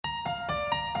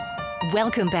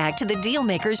Welcome back to the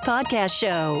Dealmakers Podcast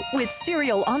Show with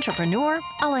serial entrepreneur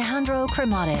Alejandro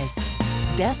Cremades,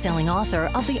 best-selling author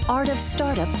of The Art of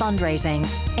Startup Fundraising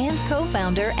and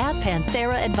co-founder at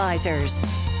Panthera Advisors.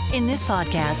 In this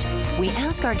podcast, we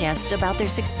ask our guests about their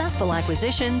successful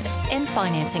acquisitions and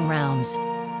financing rounds.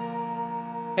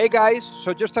 Hey guys,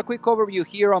 so just a quick overview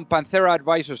here on Panthera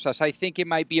Advisors, as I think it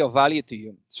might be of value to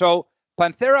you. So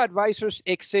Panthera Advisors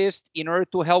exists in order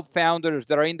to help founders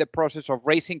that are in the process of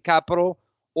raising capital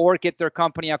or get their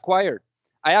company acquired.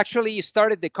 I actually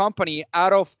started the company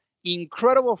out of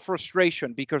incredible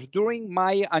frustration because during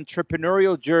my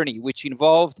entrepreneurial journey, which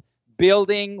involved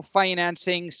building,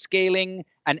 financing, scaling,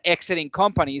 and exiting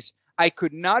companies, I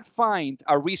could not find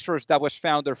a resource that was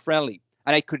founder friendly,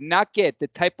 and I could not get the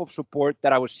type of support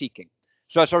that I was seeking.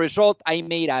 So as a result, I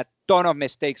made a ton of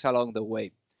mistakes along the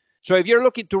way. So if you're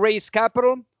looking to raise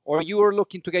capital, or you are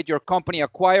looking to get your company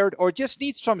acquired, or just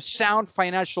need some sound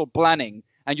financial planning,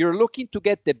 and you're looking to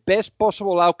get the best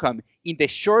possible outcome in the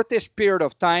shortest period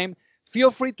of time,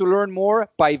 feel free to learn more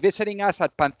by visiting us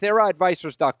at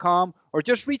pantheraadvisors.com, or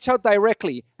just reach out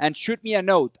directly and shoot me a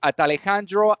note at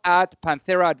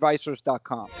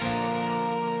alejandro@pantheraadvisors.com.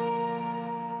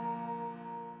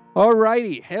 All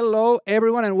righty. Hello,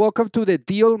 everyone, and welcome to the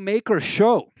Deal Maker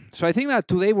Show. So I think that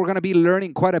today we're going to be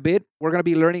learning quite a bit. We're going to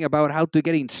be learning about how to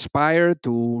get inspired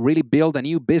to really build a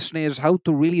new business, how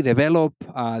to really develop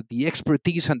the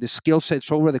expertise and the skill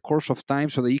sets over the course of time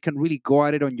so that you can really go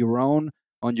at it on your own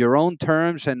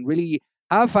terms, and really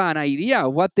have an idea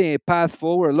of what the path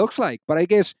forward looks like. But I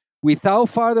guess without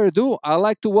further ado, I'd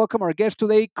like to welcome our guest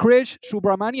today, Krish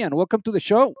Subramanian. Welcome to the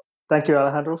show. Thank you,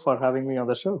 Alejandro, for having me on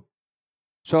the show.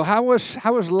 So how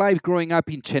was life growing up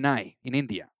in Chennai, in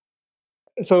India?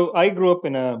 So I grew up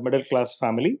in a middle-class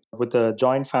family, with a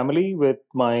joint family with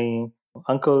my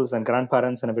uncles and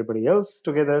grandparents and everybody else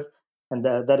together. And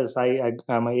that is, I'm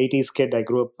an 80s kid. I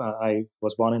grew up, I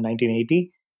was born in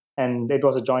 1980, and it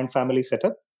was a joint family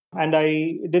setup. And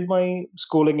I did my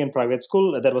schooling in private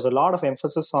school. There was a lot of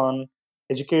emphasis on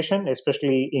education,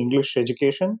 especially English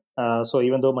education. So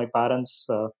even though my parents,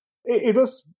 it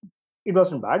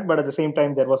wasn't bad, but at the same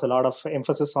time, there was a lot of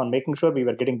emphasis on making sure we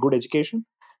were getting good education.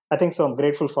 I think so. I'm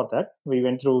grateful for that. We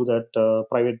went through that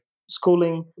private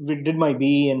schooling. We did my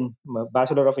BE in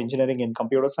Bachelor of Engineering in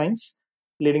Computer Science.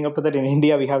 Leading up to that, in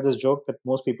India, we have this joke that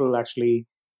most people actually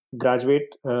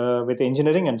graduate with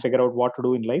engineering and figure out what to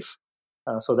do in life.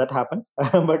 So that happened.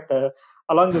 But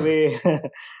along the way,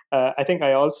 I think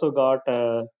I also got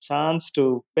a chance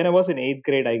to, when I was in 8th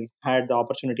grade, I had the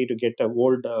opportunity to get an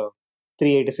old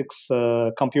 386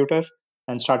 computer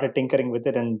and started tinkering with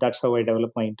it. And that's how I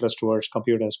developed my interest towards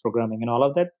computers, programming, and all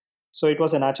of that. So it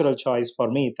was a natural choice for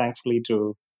me, thankfully,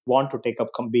 to want to take up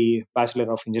be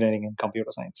Bachelor of Engineering in Computer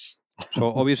Science.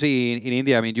 So obviously in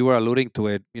India, I mean, you were alluding to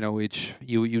it, which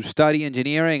you study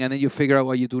engineering and then you figure out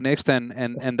what you do next.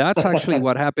 And that's actually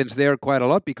what happens there quite a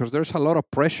lot, because there's a lot of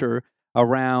pressure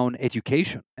around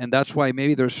education. And that's why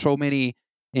maybe there's so many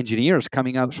engineers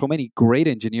coming out, so many great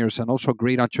engineers and also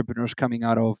great entrepreneurs coming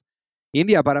out of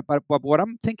India. But what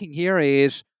I'm thinking here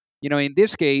is, in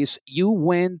this case, you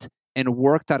went and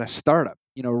worked at a startup,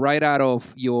 right out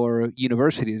of your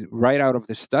university, right out of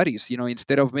the studies,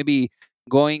 instead of maybe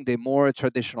going the more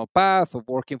traditional path of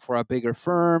working for a bigger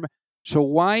firm. So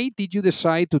why did you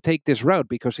decide to take this route?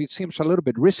 Because it seems a little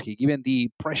bit risky, given the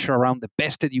pressure around the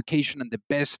best education and the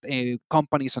best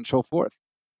companies and so forth.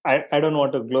 I don't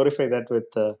want to glorify that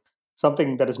with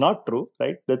something that is not true,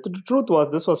 right? The truth was,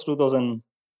 this was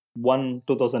 2001,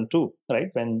 2002,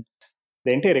 right? When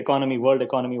the entire world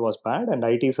economy was bad and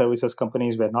IT services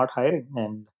companies were not hiring.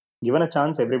 And given a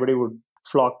chance, everybody would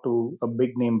flock to a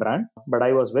big name brand. But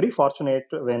I was very fortunate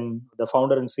when the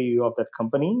founder and CEO of that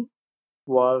company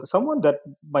was someone that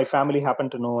my family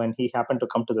happened to know, and he happened to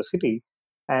come to the city.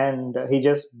 And he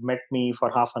just met me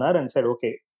for half an hour and said,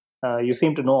 okay, you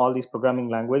seem to know all these programming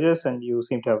languages and you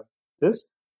seem to have this.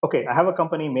 Okay, I have a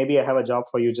company. Maybe I have a job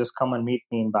for you. Just come and meet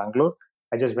me in Bangalore.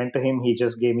 I just went to him. He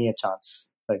just gave me a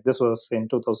chance. Like, this was in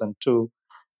 2002.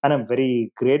 And I'm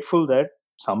very grateful that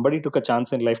somebody took a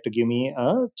chance in life to give me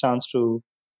a chance to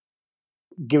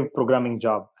give programming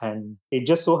job. And it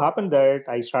just so happened that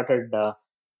I started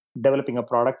developing a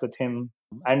product with him,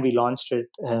 and we launched it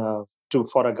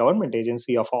for a government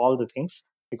agency, of all the things,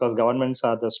 because governments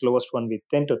are the slowest one. We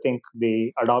tend to think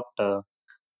they adopt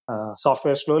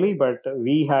software slowly, but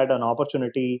we had an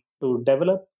opportunity to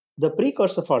develop the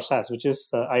precursor for SaaS, which is,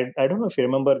 I don't know if you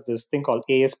remember this thing called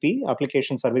ASP,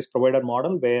 Application Service Provider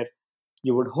model, where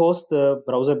you would host the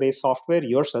browser-based software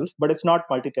yourself, but it's not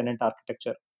multi-tenant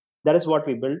architecture. That is what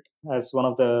we built as one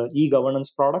of the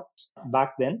e-governance products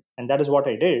back then. And that is what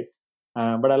I did.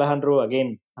 But Alejandro,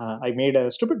 again, I made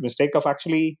a stupid mistake of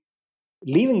actually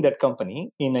leaving that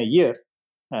company in a year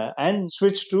and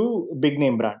switched to big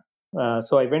name brand.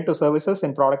 So I went to services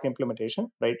and product implementation,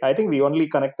 right? I think we only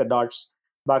connect the dots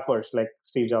backwards, like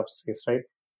Steve Jobs says, right?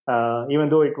 Even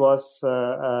though it was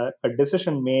a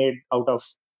decision made out of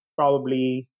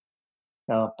probably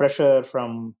pressure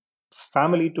from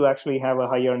family to actually have a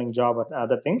high earning job or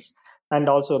other things, and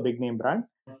also a big name brand.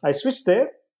 I switched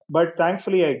there, but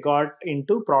thankfully I got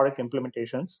into product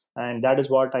implementations, and that is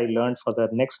what I learned for the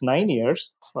next 9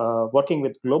 years, working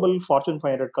with global Fortune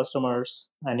 500 customers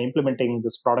and implementing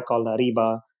this product called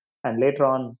Ariba. And later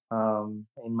on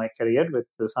in my career with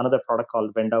this another product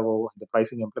called Vendavo, the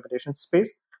pricing implementation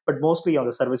space, but mostly on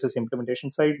the services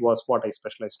implementation side was what I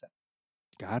specialized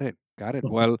Got it. Got it.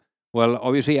 in. Well,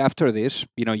 obviously after this,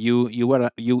 you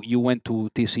went to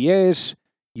TCS,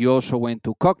 you also went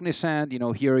to Cognizant,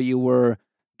 here you were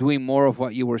doing more of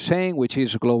what you were saying, which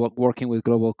is global working with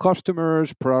global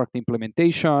customers, product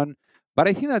implementation. But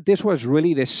I think that this was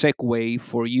really the segue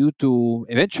for you to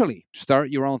eventually start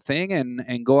your own thing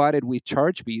and go at it with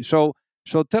Chargebee. So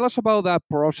tell us about that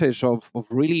process of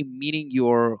really meeting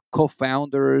your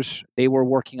co-founders. They were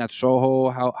working at Soho.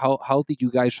 How did you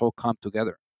guys all come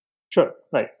together? Sure.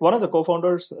 Right. One of the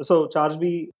co-founders. So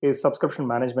Chargebee is subscription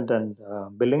management and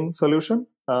billing solution.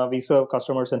 We serve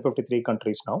customers in 53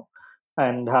 countries now,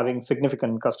 and having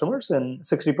significant customers and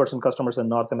 60% customers in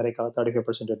North America,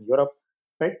 35% in Europe.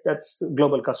 Right. That's the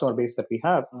global customer base that we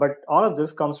have. But all of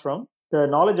this comes from the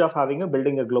knowledge of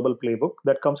building a global playbook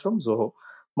that comes from Zoho.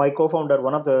 My co-founder,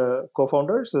 one of the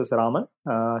co-founders, is Raman.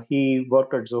 He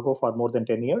worked at Zoho for more than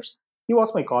 10 years. He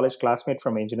was my college classmate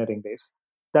from engineering days.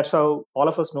 That's how all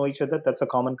of us know each other. That's a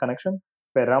common connection.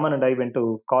 Where Raman and I went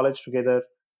to college together,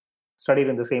 studied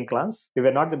in the same class. We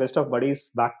were not the best of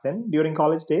buddies back then during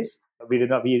college days. We did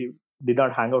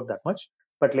not hang out that much.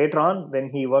 But later on, when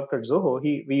he worked at Zoho,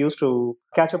 we used to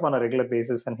catch up on a regular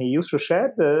basis, and he used to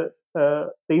share the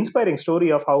inspiring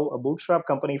story of how a bootstrap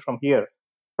company from here,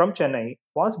 from Chennai,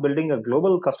 was building a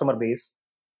global customer base,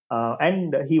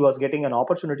 and he was getting an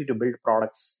opportunity to build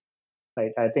products.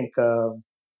 Right? I think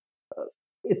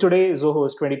today Zoho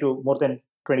is more than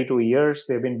 22 years.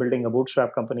 They've been building a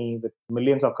bootstrap company with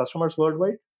millions of customers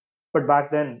worldwide. But back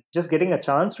then, just getting a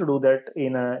chance to do that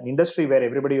in an industry where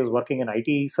everybody was working in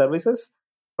IT services,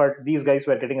 but these guys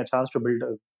were getting a chance to build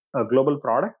a global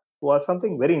product, was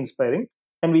something very inspiring.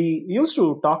 And we used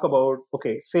to talk about,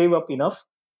 okay, save up enough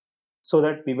so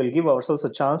that we will give ourselves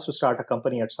a chance to start a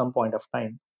company at some point of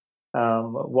time,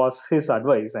 was his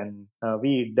advice. And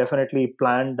we definitely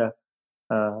planned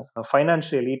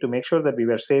financially to make sure that we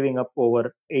were saving up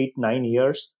over 8-9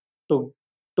 years to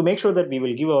make sure that we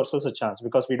will give ourselves a chance,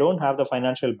 because we don't have the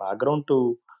financial background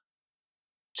to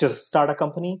just start a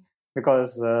company,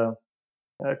 because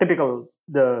typical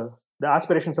the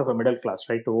aspirations of a middle class,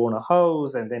 right, to own a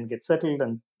house and then get settled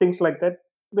and things like that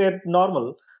were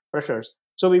normal pressures.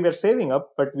 So we were saving up,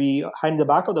 but we, in the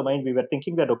back of the mind, we were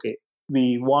thinking that, okay,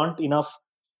 we want enough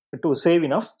to save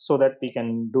enough so that we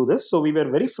can do this. So we were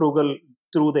very frugal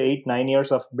through the 8-9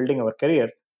 years of building our career,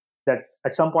 that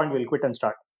at some point we'll quit and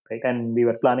start, right? And we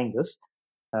were planning this.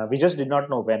 We just did not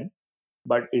know when,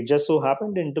 but it just so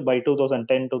happened into by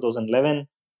 2010, 2011,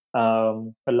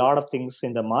 a lot of things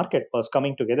in the market was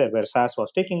coming together, where SaaS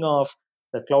was taking off,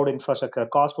 the cloud infrastructure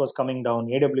cost was coming down,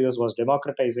 AWS was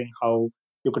democratizing how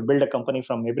you could build a company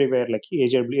from everywhere, like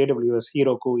AWS,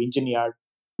 Heroku, Engineer.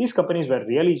 These companies were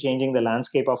really changing the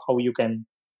landscape of how you can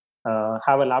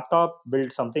have a laptop,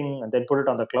 build something, and then put it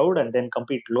on the cloud and then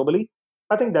compete globally.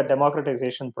 I think that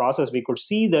democratization process, we could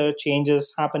see the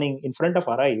changes happening in front of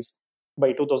our eyes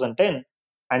by 2010.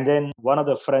 And then one of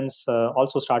the friends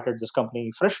also started this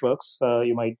company, Freshworks.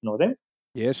 You might know them.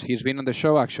 Yes, he's been on the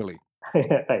show actually.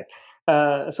 Right.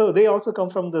 So they also come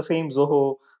from the same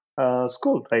Zoho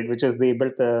school, right? Which is they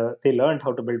learned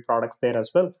how to build products there as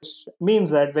well. Which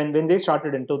means that when they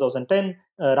started in 2010,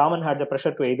 Raman had the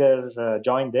pressure to either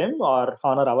join them or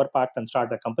honor our pact and start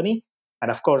the company. And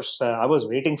of course, I was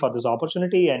waiting for this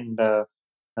opportunity. And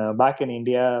back in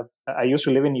India, I used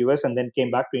to live in US and then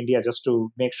came back to India just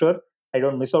to make sure I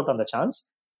don't miss out on the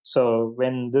chance. So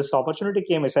when this opportunity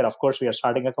came, I said, of course, we are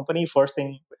starting a company. First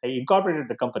thing, I incorporated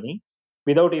the company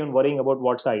without even worrying about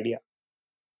what's the idea.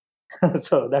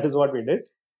 So that is what we did.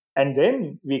 And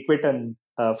then we quit and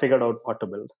figured out what to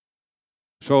build.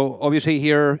 So obviously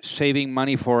here saving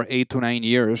money for 8 to 9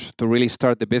 years to really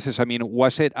start the business. I mean,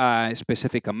 was it a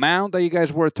specific amount that you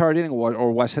guys were targeting,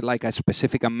 or was it like a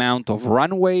specific amount of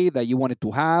runway that you wanted to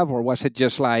have, or was it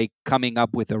just like coming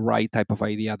up with the right type of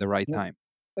idea at the right time?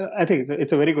 I think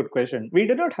it's a very good question. We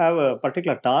did not have a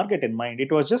particular target in mind.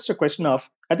 It was just a question of,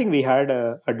 I think we had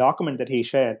a document that he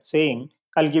shared saying,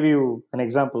 I'll give you an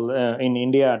example. In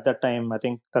India at that time, I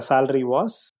think the salary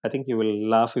was, I think you will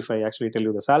laugh if I actually tell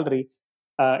you the salary.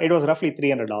 It was roughly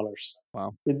 $300.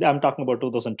 Wow. I'm talking about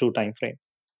 2002 time frame,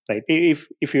 right?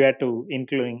 If you had to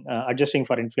including adjusting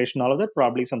for inflation, all of that,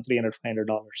 probably some $300, $500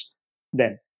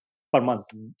 then per month.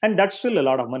 And that's still a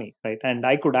lot of money, right? And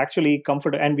I could actually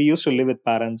comfort, and we used to live with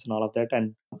parents and all of that.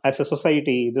 And as a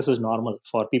society, this is normal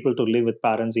for people to live with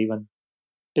parents even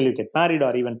till you get married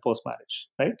or even post marriage,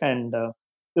 right? And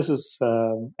this is,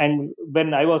 and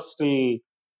when I was still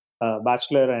a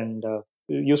bachelor and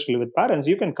used to live with parents,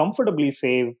 you can comfortably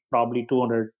save probably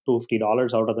 $200,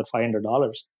 $250 out of the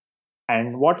 $500.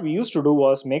 And what we used to do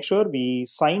was make sure we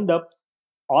signed up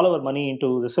all our money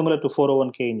into the similar to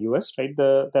 401k in US, right?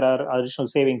 There are additional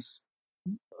savings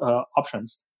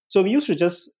options. So we used to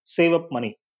just save up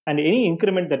money, and any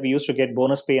increment that we used to get,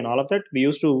 bonus pay and all of that, we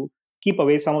used to keep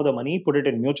away some of the money, put it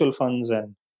in mutual funds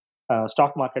and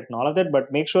stock market and all of that,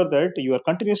 but make sure that you are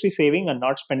continuously saving and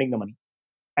not spending the money,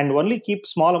 and only keep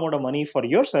small amount of money for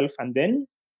yourself, and then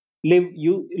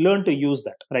you learn to use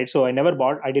that, right? So I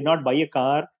did not buy a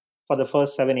car for the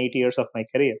first 7-8 years of my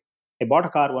career. I bought a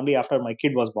car only after my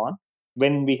kid was born,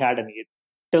 when we had a need.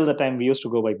 Till the time we used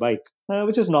to go by bike,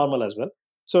 which is normal as well.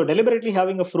 So deliberately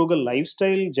having a frugal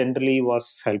lifestyle generally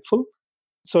was helpful.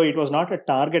 So it was not a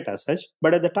target as such,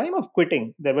 but at the time of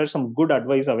quitting, there were some good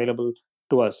advice available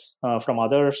to us from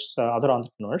other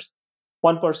entrepreneurs.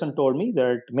 One person told me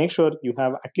that make sure you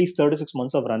have at least 36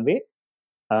 months of runway.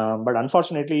 But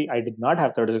unfortunately, I did not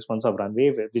have 36 months of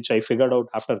runway, which I figured out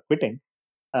after quitting.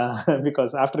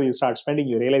 Because after you start spending,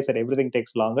 you realize that everything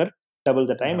takes longer, double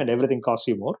the time, Yeah. and everything costs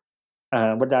you more.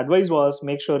 But the advice was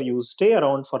make sure you stay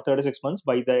around for 36 months.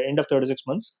 By the end of 36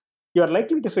 months, you are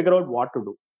likely to figure out what to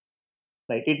do.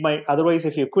 Right? It might otherwise,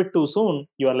 if you quit too soon,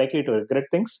 you are likely to regret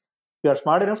things. You are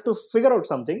smart enough to figure out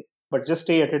something, but just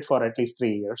stay at it for at least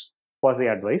 3 years. Was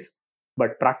the advice,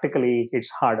 but practically it's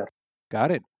harder.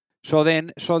 Got it. So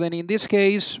then, in this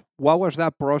case, what was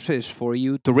that process for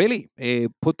you to really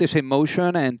put this in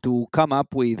motion and to come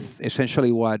up with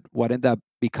essentially what ended up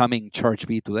becoming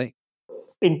Chargebee today?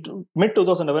 In mid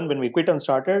 2011, when we quit and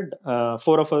started,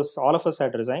 all of us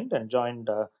had resigned and joined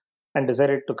and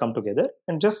decided to come together.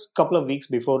 And just a couple of weeks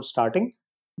before starting,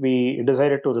 we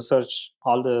decided to research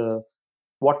all the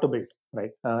what to build.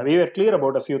 Right, we were clear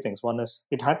about a few things. One is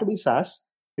it had to be SaaS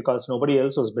because nobody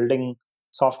else was building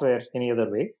software any other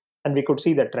way, and we could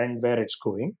see the trend where it's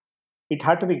going. It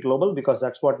had to be global because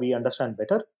that's what we understand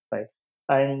better, right?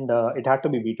 And it had to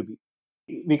be B2B.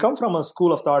 We come from a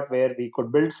school of thought where we could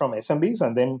build from SMBs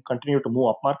and then continue to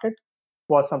move up market,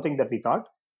 was something that we thought.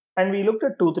 And we looked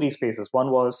at 2 3 spaces.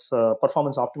 One was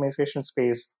performance optimization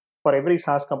space. For every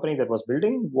SaaS company that was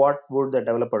building, what would the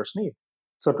developers need?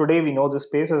 So today we know this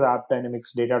space is App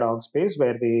Dynamics Datadog space,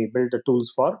 where they build the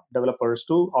tools for developers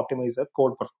to optimize their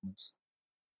code performance.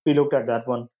 We looked at that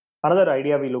one. Another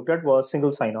idea we looked at was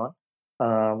single sign-on,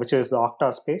 which is the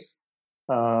Okta space.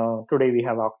 Today we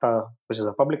have Okta, which is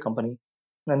a public company.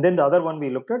 And then the other one we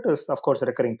looked at is, of course,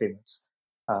 recurring payments.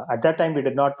 At that time, we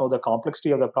did not know the complexity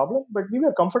of the problem, but we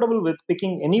were comfortable with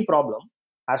picking any problem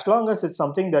as long as it's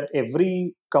something that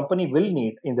every company will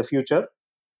need in the future.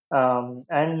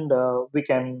 And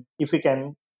if we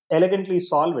can elegantly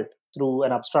solve it through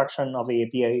an abstraction of the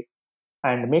API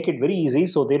and make it very easy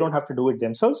so they don't have to do it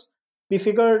themselves, we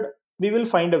figured we will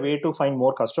find a way to find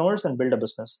more customers and build a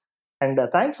business. And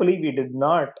thankfully, we did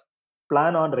not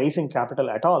plan on raising capital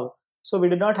at all. So we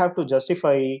did not have to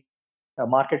justify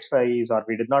market size, or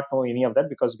we did not know any of that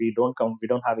because we don't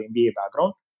have MBA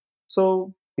background.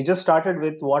 So we just started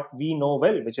with what we know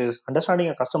well, which is understanding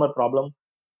a customer problem,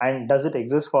 and does it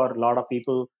exist for a lot of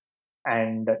people,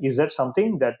 and is that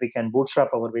something that we can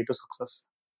bootstrap our way to success.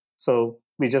 So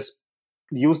we just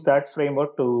use that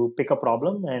framework to pick a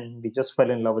problem, and we just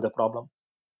fell in love with the problem.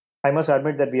 I must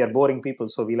admit that we are boring people,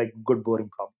 so we like good boring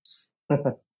problems.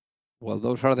 Well,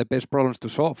 those are the best problems to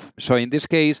solve. So in this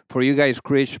case, for you guys,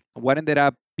 Krish, what ended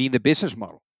up being the business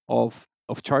model of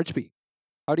Chargebee?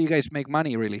 How do you guys make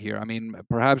money really here? I mean,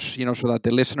 perhaps, so that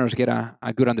the listeners get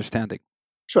a good understanding.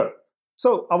 Sure.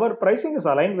 So our pricing is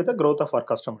aligned with the growth of our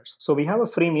customers. So we have a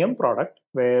freemium product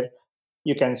where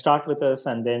you can start with us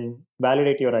and then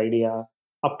validate your idea.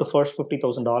 Up to first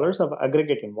 $50,000 of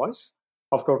aggregate invoice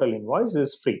of total invoice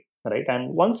is free, right?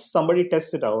 And once somebody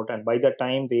tests it out, and by the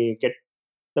time they get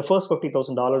the first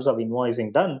 $50,000 of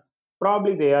invoicing done,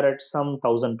 probably they are at some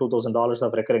 $1,000, $2,000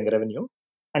 of recurring revenue.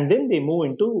 And then they move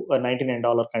into a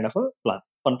 $99 kind of a plan,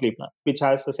 monthly plan, which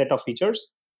has a set of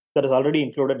features. that is already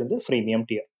included in the freemium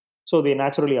tier. So they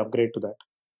naturally upgrade to that.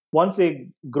 Once they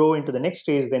grow into the next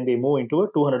stage, then they move into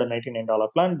a $299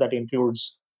 plan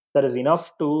that is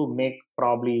enough to make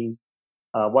probably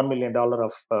 $1 million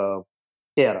of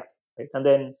ARR. Right? And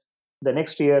then the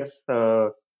next year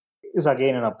is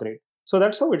again an upgrade. So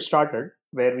that's how it started,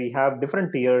 where we have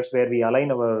different tiers where we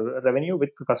align our revenue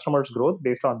with the customers' growth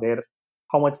based on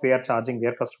how much they are charging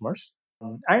their customers.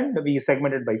 And we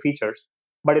segment it by features.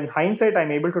 But in hindsight,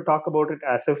 I'm able to talk about it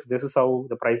as if this is how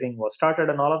the pricing was started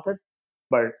and all of that.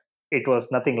 But it was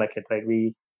nothing like it, right?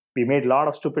 We made a lot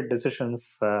of stupid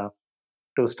decisions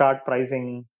to start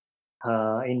pricing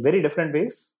in very different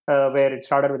ways, where it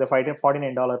started with a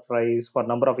 $49 price for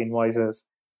number of invoices.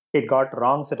 It got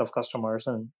wrong set of customers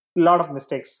and a lot of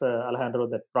mistakes, Alejandro,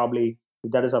 that probably,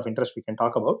 if that is of interest, we can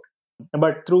talk about.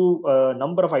 But through a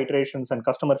number of iterations and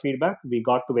customer feedback, we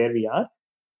got to where we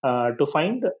are to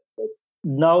find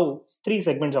now three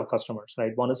segments of customers,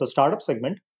 right? One is a startup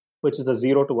segment, which is a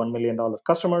 $0 to $1 million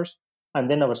customers. And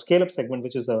then our scale up segment,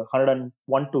 which is a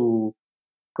 101 to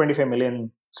 25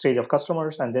 million stage of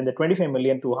customers. And then the 25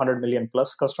 million to 100 million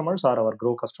plus customers are our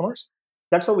grow customers.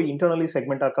 That's how we internally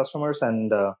segment our customers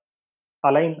and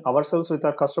align ourselves with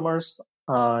our customers'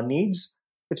 needs,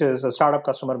 which is a startup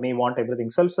customer may want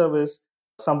everything self-service.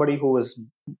 Somebody who is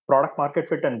product market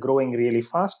fit and growing really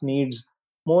fast needs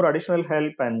more additional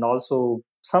help and also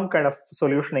some kind of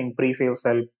solutioning, pre-sales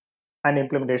help, and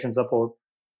implementation support.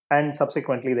 And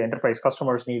subsequently, the enterprise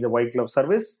customers need a white glove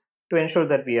service to ensure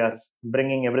that we are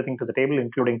bringing everything to the table,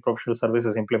 including professional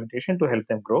services implementation to help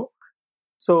them grow.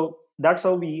 So that's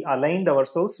how we aligned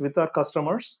ourselves with our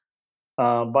customers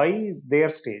by their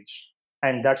stage.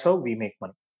 And that's how we make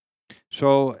money.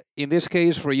 So in this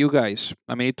case, for you guys,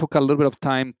 I mean, it took a little bit of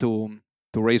time to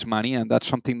raise money, and that's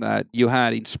something that you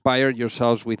had inspired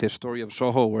yourselves with the story of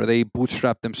Soho, where they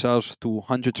bootstrapped themselves to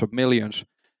hundreds of millions.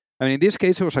 I mean, in this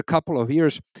case, it was a couple of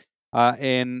years,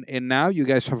 and now you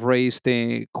guys have raised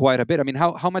quite a bit. I mean,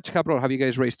 how much capital have you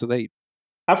guys raised to date?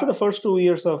 After the first 2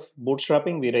 years of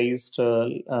bootstrapping, we raised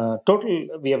total.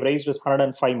 We have raised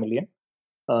 105 million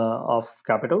of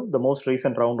capital. The most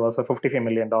recent round was a $55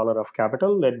 million of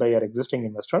capital led by our existing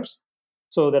investors.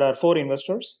 So there are four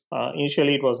investors.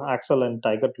 Initially, it was Accel and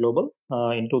Tiger Global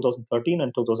in 2013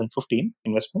 and 2015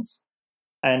 investments.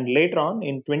 And later on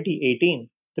in 2018,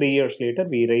 3 years later,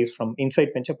 we raised from Insight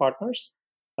Venture Partners.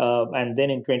 And then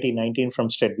in 2019 from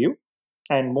Steadview.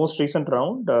 And most recent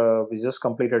round, we just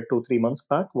completed 2-3 months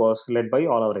back, was led by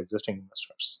all our existing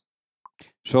investors.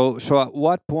 So at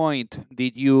what point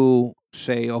did you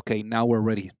say, okay, now we're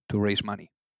ready to raise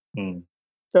money?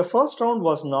 The first round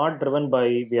was not driven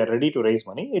by we are ready to raise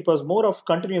money. It was more of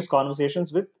continuous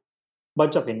conversations with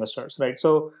bunch of investors, right?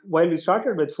 So while we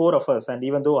started with four of us, and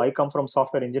even though I come from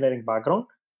software engineering background,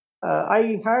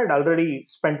 I had already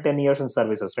spent 10 years in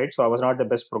services, right? So I was not the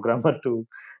best programmer to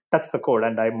touch the code,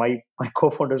 and my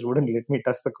co-founders wouldn't let me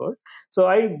touch the code. So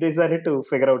I decided to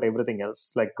figure out everything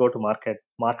else, like go to market,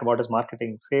 what is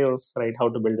marketing, sales, right? How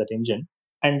to build that engine.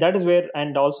 And that is where,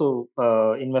 and also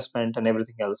investment and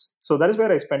everything else. So that is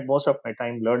where I spent most of my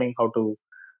time learning how to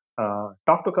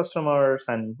talk to customers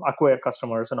and acquire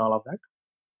customers and all of that.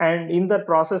 And in that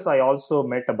process, I also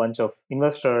met a bunch of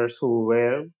investors who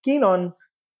were keen on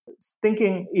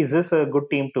thinking, is this a good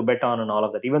team to bet on and all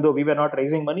of that? Even though we were not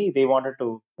raising money, they wanted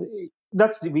to,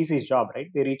 that's the VC's job, right?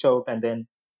 They reach out and then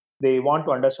they want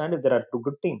to understand if there are two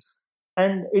good teams.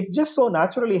 And it just so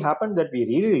naturally happened that we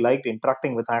really liked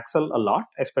interacting with Accel a lot,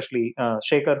 especially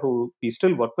Shekhar, who we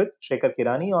still work with, Shekhar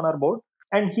Kirani on our board.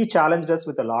 And he challenged us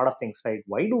with a lot of things, right?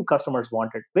 Why do customers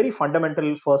want it? Very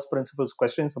fundamental first principles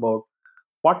questions about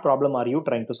what problem are you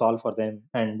trying to solve for them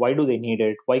and why do they need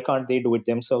it? Why can't they do it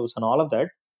themselves and all of that?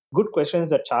 Good questions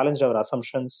that challenged our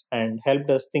assumptions and helped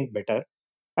us think better.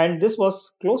 And this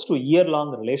was close to a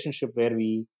year-long relationship where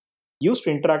we used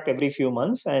to interact every few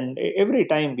months, and every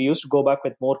time we used to go back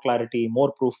with more clarity,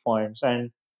 more proof points,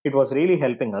 and it was really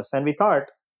helping us. And we thought,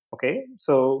 okay,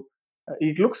 so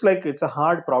it looks like it's a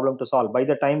hard problem to solve. By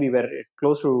the time we were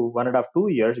close to 1.5, 2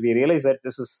 years, we realized that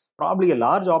this is probably a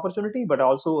large opportunity, but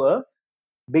also a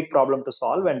big problem to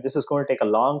solve, and this is going to take a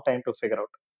long time to figure out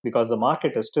because the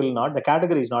market is still not, the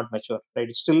category is not mature, right?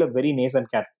 It's still a very nascent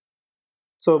category.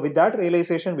 So with that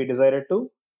realization, we decided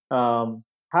to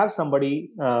have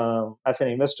somebody as an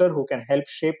investor who can help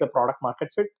shape the product market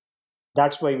fit.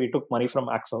 That's why we took money from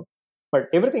Accel. But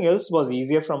everything else was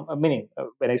easier from, meaning,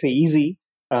 when I say easy,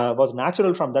 was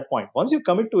natural from that point. Once you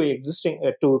commit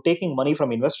to to taking money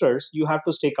from investors, you have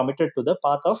to stay committed to the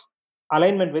path of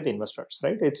alignment with investors,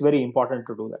 right? It's very important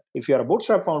to do that. If you're a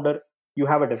bootstrap founder, you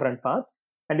have a different path.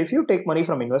 And if you take money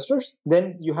from investors,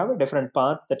 then you have a different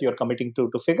path that you're committing to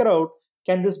figure out,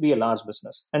 can this be a large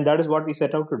business? And that is what we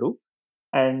set out to do.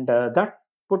 And that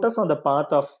put us on the path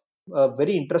of a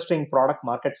very interesting product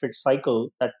market fit cycle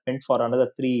that went for another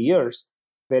 3 years,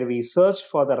 where we searched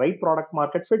for the right product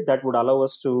market fit that would allow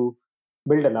us to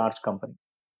build a large company.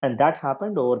 And that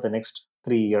happened over the next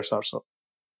 3 years or so.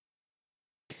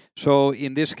 So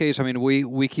in this case, I mean,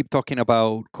 we keep talking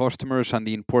about customers and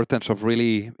the importance of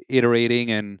really iterating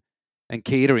and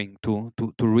catering to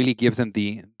really give them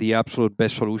the absolute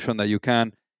best solution that you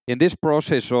can. In this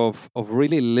process of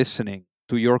really listening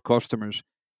to your customers,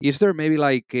 is there maybe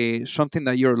like something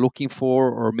that you're looking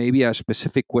for, or maybe a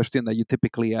specific question that you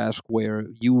typically ask where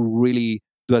you really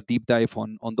do a deep dive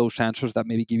on those answers that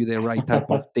maybe give you the right type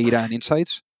of data and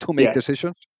insights to make Yeah.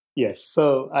 decisions? Yes.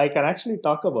 So I can actually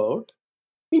talk about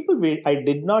people I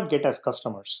did not get as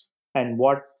customers and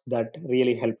what that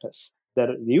really helped us.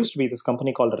 There used to be this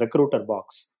company called Recruiter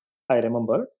Box. I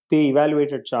remember they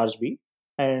evaluated Chargebee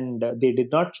and they did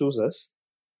not choose us.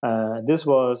 This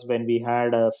was when we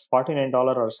had a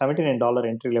 $49 or $79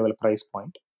 entry level price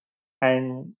point.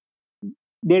 And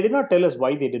they did not tell us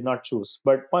why they did not choose.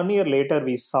 But 1 year later,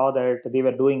 we saw that they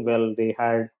were doing well. They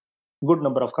had good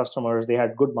number of customers. They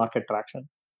had good market traction.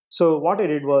 So what I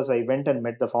did was I went and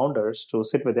met the founders to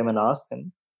sit with them and ask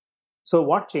them, so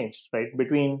what changed, right?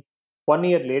 Between 1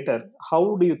 year later,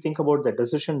 how do you think about the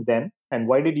decision then? And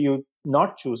why did you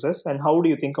not choose us? And how do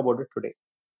you think about it today?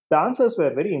 The answers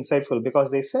were very insightful because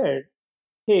they said,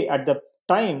 hey, at the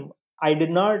time, I did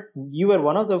not, you were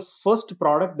one of the first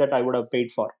product that I would have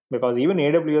paid for, because even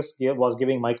AWS was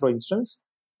giving micro instance.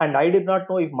 And I did not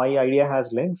know if my idea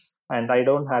has links and I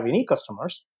don't have any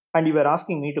customers. And you were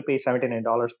asking me to pay $79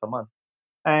 per month.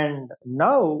 And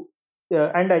now,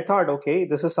 and I thought, okay,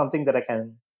 this is something that I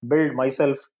can build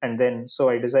myself. And then, so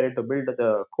I decided to build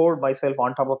the code myself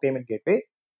on top of Payment Gateway.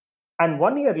 And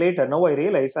 1 year later, now I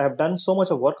realize I have done so much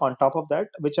of work on top of that,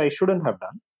 which I shouldn't have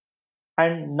done.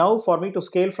 And now, for me to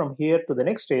scale from here to the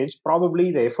next stage,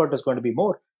 probably the effort is going to be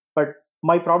more. But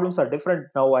my problems are different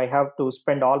now. I have to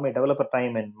spend all my developer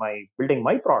time in my building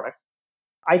my product.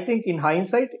 I think in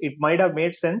hindsight, it might have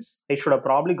made sense. I should have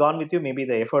probably gone with you. Maybe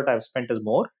the effort I've spent is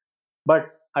more. But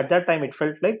at that time, it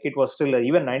felt like it was still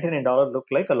even $99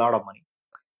 looked like a lot of money.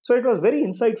 So it was very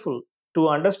insightful to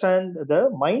understand the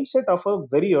mindset of a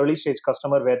very early stage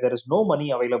customer where there is no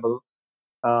money available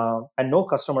and no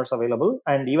customers available,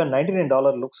 and even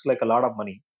 $99 looks like a lot of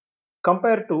money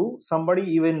compared to somebody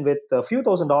even with a few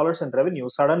 $1,000s in revenue.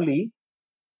 Suddenly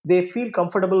they feel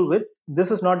comfortable with, this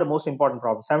is not the most important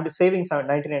problem. Saving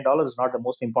 $99 is not the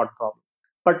most important problem,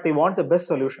 but they want the best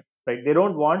solution, right? They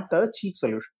don't want a cheap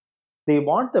solution. They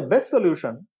want the best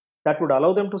solution that would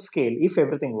allow them to scale if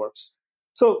everything works.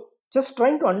 So just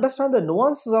trying to understand the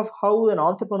nuances of how an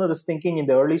entrepreneur is thinking in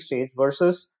the early stage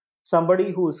versus somebody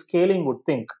who is scaling would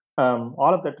think,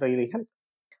 all of that really helped.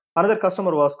 Another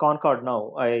customer was Concord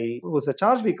Now. I was a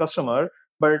Chargebee customer,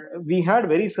 but we had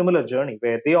very similar journey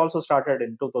where they also started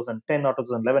in 2010 or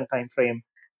 2011 timeframe.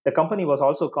 The company was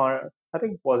also, I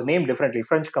think, was named differently,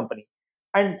 French company.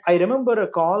 And I remember a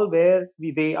call where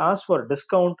they asked for a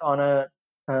discount on a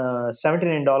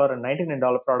 $79 and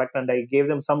 $99 product, and I gave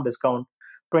them some discount,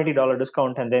 $20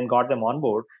 discount, and then got them on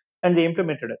board, and they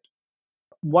implemented it.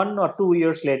 1 or 2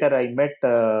 years later, I met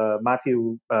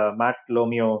Matt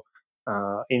Lomeo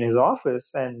in his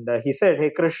office, and he said,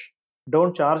 "Hey, Krish,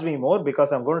 don't charge me more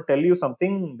because I'm going to tell you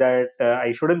something that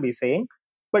I shouldn't be saying.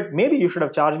 But maybe you should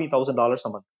have charged me $1,000 a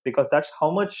month because that's how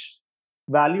much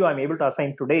value I'm able to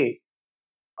assign today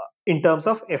in terms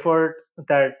of effort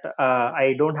that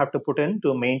I don't have to put in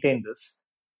to maintain this.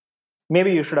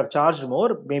 Maybe you should have charged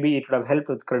more. Maybe it would have helped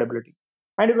with credibility."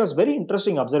 And it was very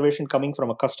interesting observation coming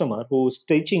from a customer who's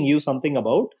teaching you something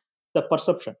about the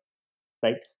perception,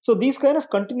 right? So these kind of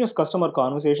continuous customer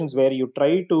conversations where you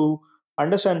try to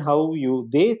understand how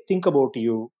they think about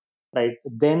you, right,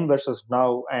 then versus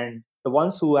now, and the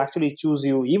ones who actually choose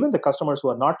you, even the customers who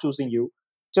are not choosing you,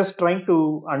 just trying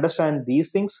to understand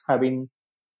these things have been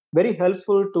very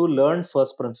helpful to learn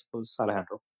first principles,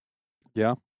 Alejandro.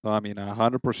 Yeah, no, I mean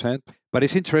 100%. But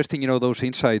it's interesting, those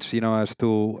insights, as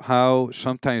to how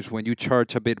sometimes when you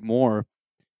charge a bit more,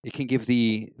 it can give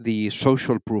the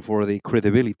social proof or the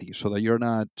credibility, so that you're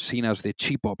not seen as the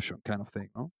cheap option, kind of thing.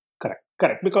 No.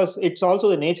 Correct. Because it's also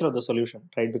the nature of the solution,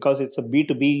 right? Because it's a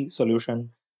B2B solution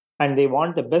and they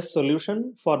want the best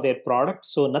solution for their product.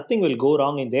 So nothing will go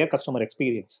wrong in their customer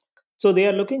experience. So they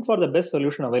are looking for the best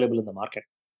solution available in the market.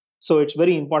 So it's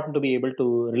very important to be able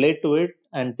to relate to it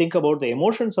and think about the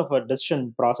emotions of a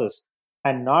decision process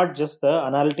and not just the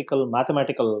analytical,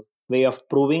 mathematical way of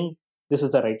proving this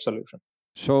is the right solution.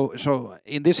 So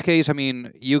in this case, I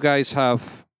mean, you guys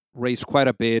have raised quite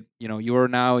a bit. You are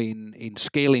now in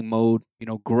scaling mode,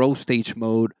 growth stage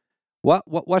mode. What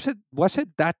was it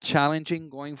that challenging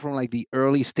going from like the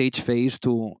early stage phase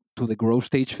to the growth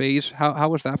stage phase? How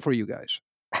was that for you guys?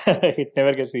 It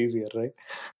never gets easier, right?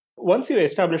 Once you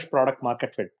establish product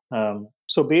market fit,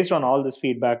 so based on all this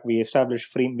feedback, we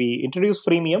introduced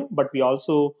freemium, but we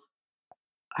also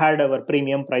had our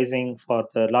premium pricing for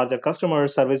the larger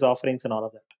customers, service offerings, and all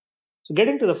of that. So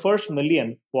getting to the first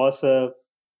million was a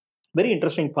very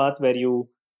interesting path where you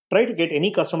try to get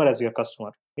any customer as your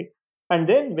customer, right? And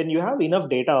then when you have enough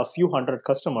data, a few hundred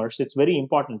customers, it's very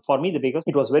important for me. The biggest,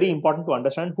 it was very important to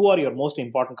understand who are your most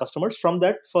important customers from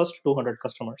that first 200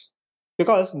 customers,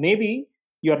 because maybe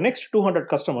your next 200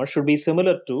 customers should be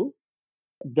similar to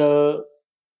the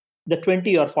the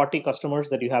 20 or 40 customers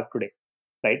that you have today,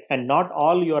 right? And not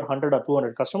all your 100 or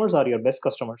 200 customers are your best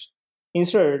customers.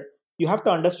 Instead, you have to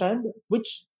understand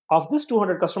which of these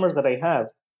 200 customers that I have,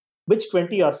 which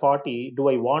 20 or 40 do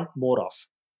I want more of?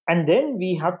 And then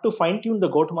we have to fine tune the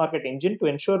go to market engine to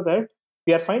ensure that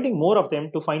we are finding more of them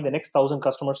to find the next 1,000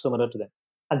 customers similar to them.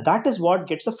 And that is what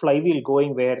gets a flywheel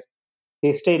going, where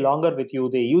they stay longer with you,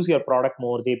 they use your product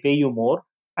more, they pay you more,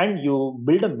 and you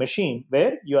build a machine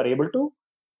where you are able to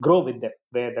grow with them,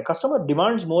 where the customer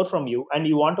demands more from you and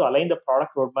you want to align the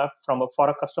product roadmap for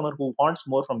a customer who wants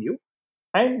more from you,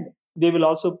 and they will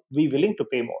also be willing to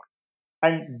pay more.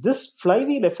 And this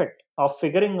flywheel effect of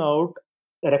figuring out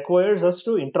requires us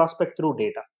to introspect through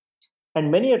data. And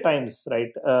many a times, right,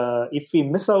 if we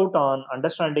miss out on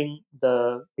understanding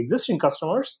the existing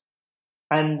customers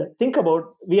and think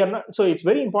about, we are not, so it's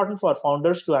very important for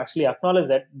founders to actually acknowledge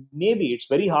that maybe it's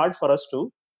very hard for us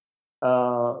to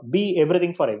be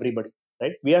everything for everybody,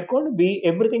 right? We are going to be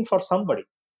everything for somebody,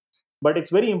 but it's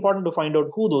very important to find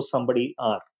out who those somebody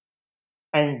are,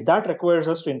 and that requires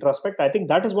us to introspect. I think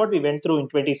that is what we went through in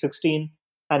 2016,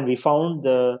 and we found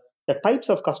the types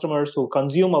of customers who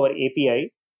consume our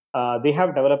API. They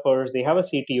have developers, they have a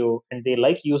CTO, and they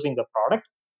like using the product,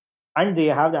 and they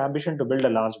have the ambition to build a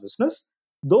large business.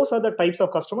 Those are the types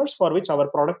of customers for which our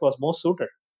product was most suited,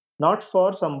 not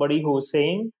for somebody who is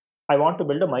saying, I want to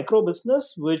build a micro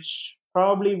business, which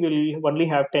probably will only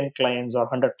have 10 clients or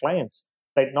 100 clients,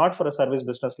 right? Not for a service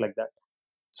business like that.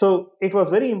 So it was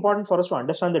very important for us to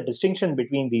understand the distinction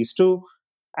between these two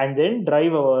and then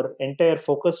drive our entire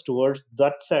focus towards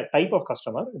that type of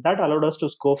customer. That allowed us to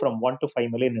go from 1 to 5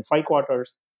 million in 5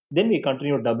 quarters. Then we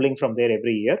continue doubling from there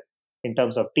every year in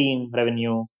terms of team,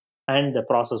 revenue, and the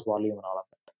process volume and all of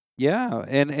that. Yeah,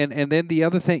 and then the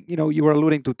other thing, you were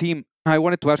alluding to team. I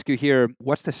wanted to ask you here,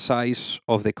 what's the size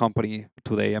of the company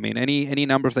today? I mean, any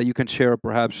numbers that you can share,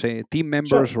 perhaps say team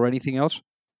members Sure. or anything else?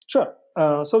 Sure.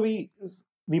 So we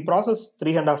process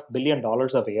 $3.5 billion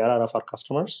of ARR of our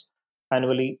customers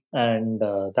annually, and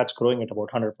that's growing at about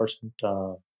 100%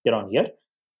 year on year.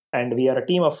 And we are a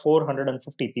team of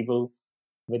 450 people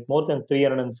with more than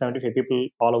 375 people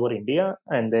all over India,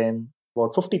 and then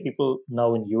about 50 people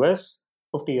now in US,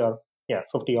 50 or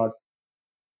 50 odd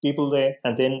people there,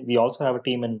 and then we also have a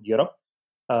team in Europe.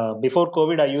 Before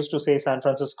COVID, I used to say San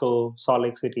Francisco, Salt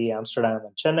Lake City, Amsterdam,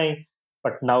 and Chennai,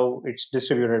 but now it's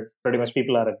distributed. Pretty much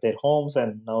people are at their homes,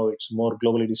 and now it's more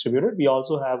globally distributed. We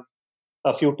also have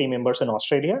a few team members in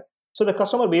Australia. So the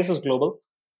customer base is global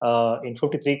in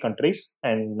 53 countries,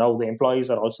 and now the employees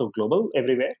are also global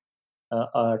everywhere.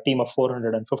 A team of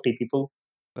 450 people.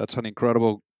 That's an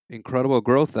incredible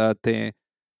growth that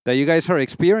you guys are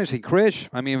experiencing, Krish.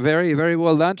 I mean, very, very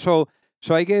well done. So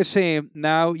I guess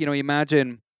now,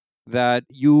 imagine that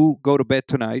you go to bed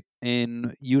tonight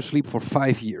and you sleep for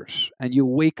 5 years and you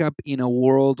wake up in a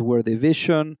world where the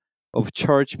vision of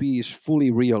Chargebee is fully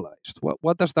realized.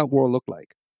 What does that world look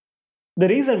like? The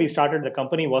reason we started the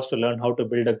company was to learn how to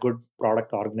build a good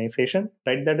product organization,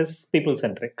 right? That is people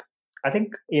centric. I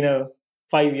think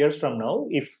 5 years from now,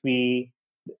 if we,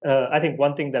 I think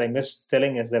one thing that I missed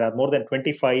telling is there are more than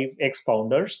 25 ex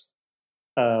founders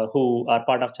who are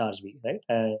part of Chargebee, right?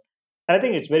 And I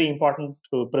think it's very important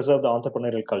to preserve the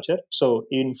entrepreneurial culture. So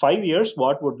in 5 years,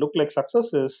 what would look like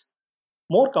success is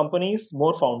more companies,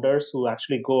 more founders who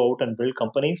actually go out and build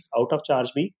companies out of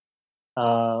Chargebee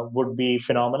would be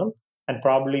phenomenal. And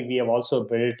probably we have also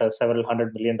built several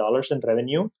 $100 million in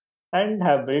revenue and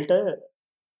have built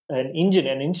an engine,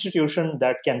 an institution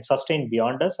that can sustain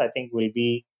beyond us. I think will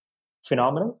be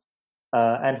phenomenal.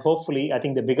 And hopefully, I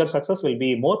think the bigger success will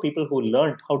be more people who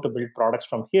learned how to build products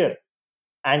from here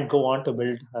and go on to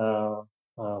build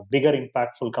bigger,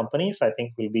 impactful companies. I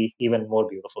think will be even more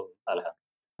beautiful, Alejandro.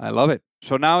 I love it.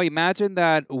 So now imagine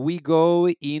that we go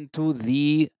into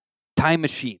the time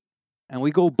machine and we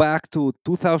go back to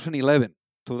 2011,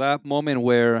 to that moment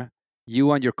where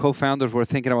you and your co-founders were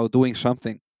thinking about doing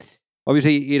something.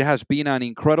 Obviously, it has been an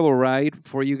incredible ride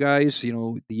for you guys.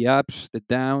 The ups, the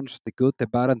downs, the good, the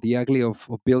bad, and the ugly of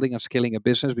building and scaling a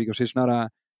business, because it's not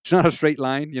a straight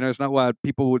line. It's not what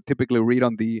people would typically read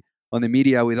on the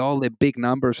media with all the big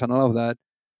numbers and all of that.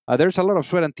 There's a lot of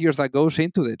sweat and tears that goes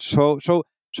into it. So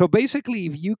basically,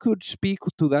 if you could speak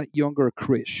to that younger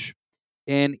Krish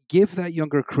and give that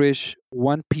younger Krish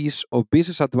one piece of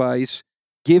business advice,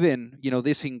 given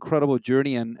this incredible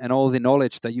journey and all the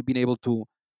knowledge that you've been able to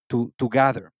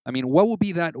gather. I mean, what would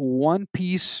be that one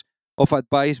piece of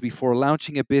advice before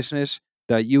launching a business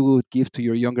that you would give to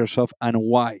your younger self, and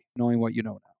why, knowing what you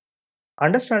know now?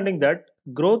 Understanding that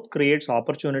growth creates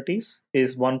opportunities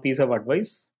is one piece of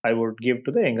advice I would give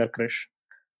to the younger Krish.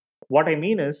 What I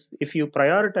mean is, if you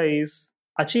prioritize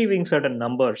achieving certain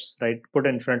numbers, right, put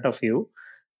in front of you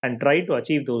and try to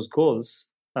achieve those goals,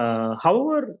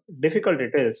 however difficult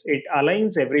it is, it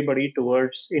aligns everybody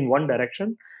towards in one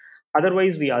direction.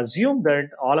 Otherwise, we assume that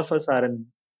all of us are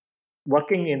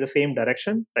working in the same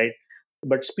direction, right?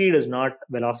 But speed is not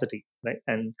velocity, right?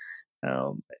 And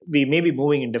we may be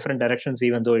moving in different directions,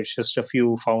 even though it's just a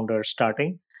few founders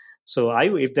starting. So,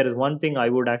 if there is one thing I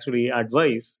would actually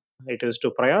advise, it is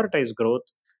to prioritize growth,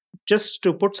 just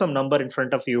to put some number in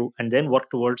front of you and then work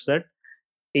towards that,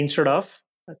 instead of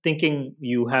thinking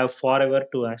you have forever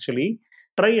to actually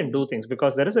try and do things,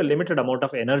 because there is a limited amount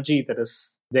of energy that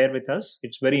is there with us.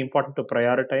 It's very important to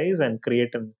prioritize and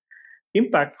create an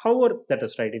impact. However, that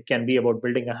is right. It can be about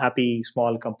building a happy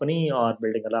small company or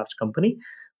building a large company,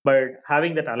 but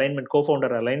having that alignment,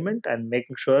 co-founder alignment, and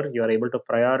making sure you are able to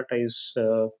prioritize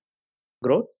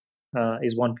growth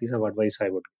is one piece of advice I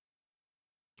would.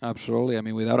 Absolutely. I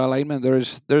mean, without alignment,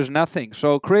 there's nothing.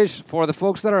 So, Krish, for the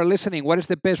folks that are listening, what is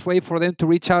the best way for them to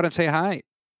reach out and say hi?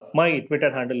 My Twitter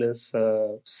handle is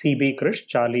CB Krish,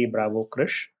 Charlie Bravo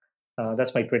Krish.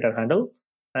 That's my Twitter handle.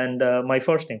 And my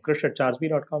first name,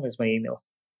 krish@chargebee.com, is my email.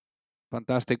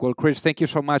 Fantastic. Well, Krish, thank you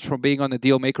so much for being on the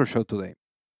Deal Maker Show today.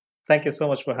 Thank you so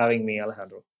much for having me,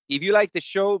 Alejandro. If you like the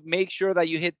show, make sure that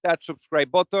you hit that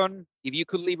subscribe button. If you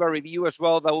could leave a review as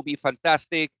well, that would be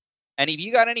fantastic. And if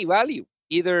you got any value,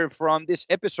 either from this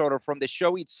episode or from the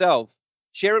show itself,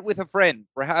 share it with a friend.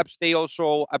 Perhaps they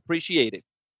also appreciate it.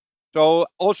 So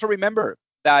also remember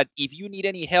that if you need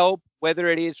any help, whether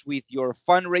it is with your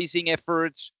fundraising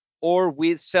efforts or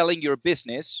with selling your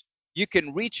business, you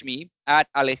can reach me at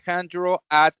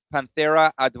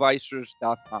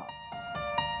alejandro@pantheraadvisors.com.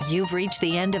 You've reached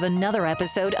the end of another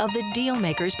episode of the Deal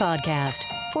Makers Podcast.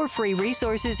 For free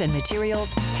resources and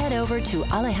materials, head over to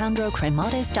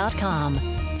alejandrocremades.com.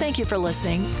 Thank you for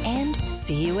listening, and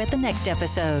see you at the next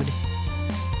episode.